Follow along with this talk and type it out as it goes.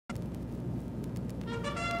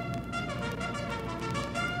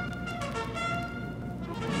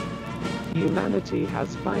Humanity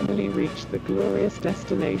has finally reached the glorious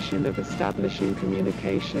destination of establishing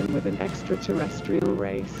communication with an extraterrestrial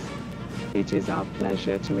race. It is our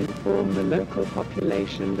pleasure to inform the local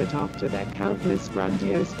population that after their countless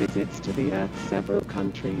grandiose visits to the Earth's several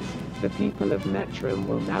countries, the people of Metrum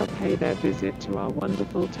will now pay their visit to our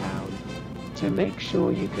wonderful town. To make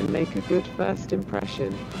sure you can make a good first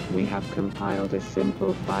impression, we have compiled a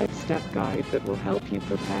simple 5-step guide that will help you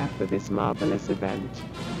prepare for this marvelous event.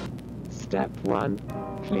 Step 1.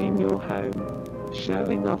 Clean your home.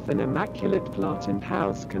 Showing off an immaculate plot and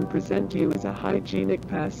house can present you as a hygienic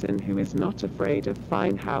person who is not afraid of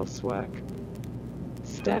fine housework.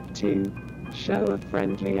 Step 2. Show a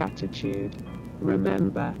friendly attitude.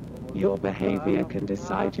 Remember, your behavior can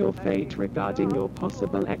decide your fate regarding your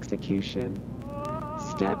possible execution.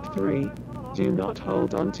 Step 3. Do not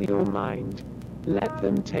hold on to your mind. Let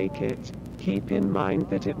them take it. Keep in mind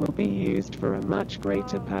that it will be used for a much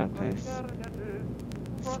greater purpose.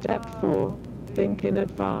 Step 4. Think in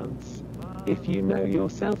advance. If you know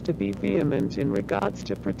yourself to be vehement in regards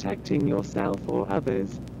to protecting yourself or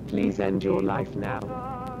others, please end your life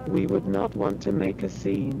now. We would not want to make a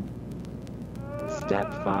scene.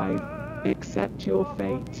 Step 5. Accept your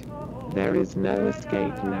fate. There is no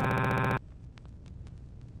escape now.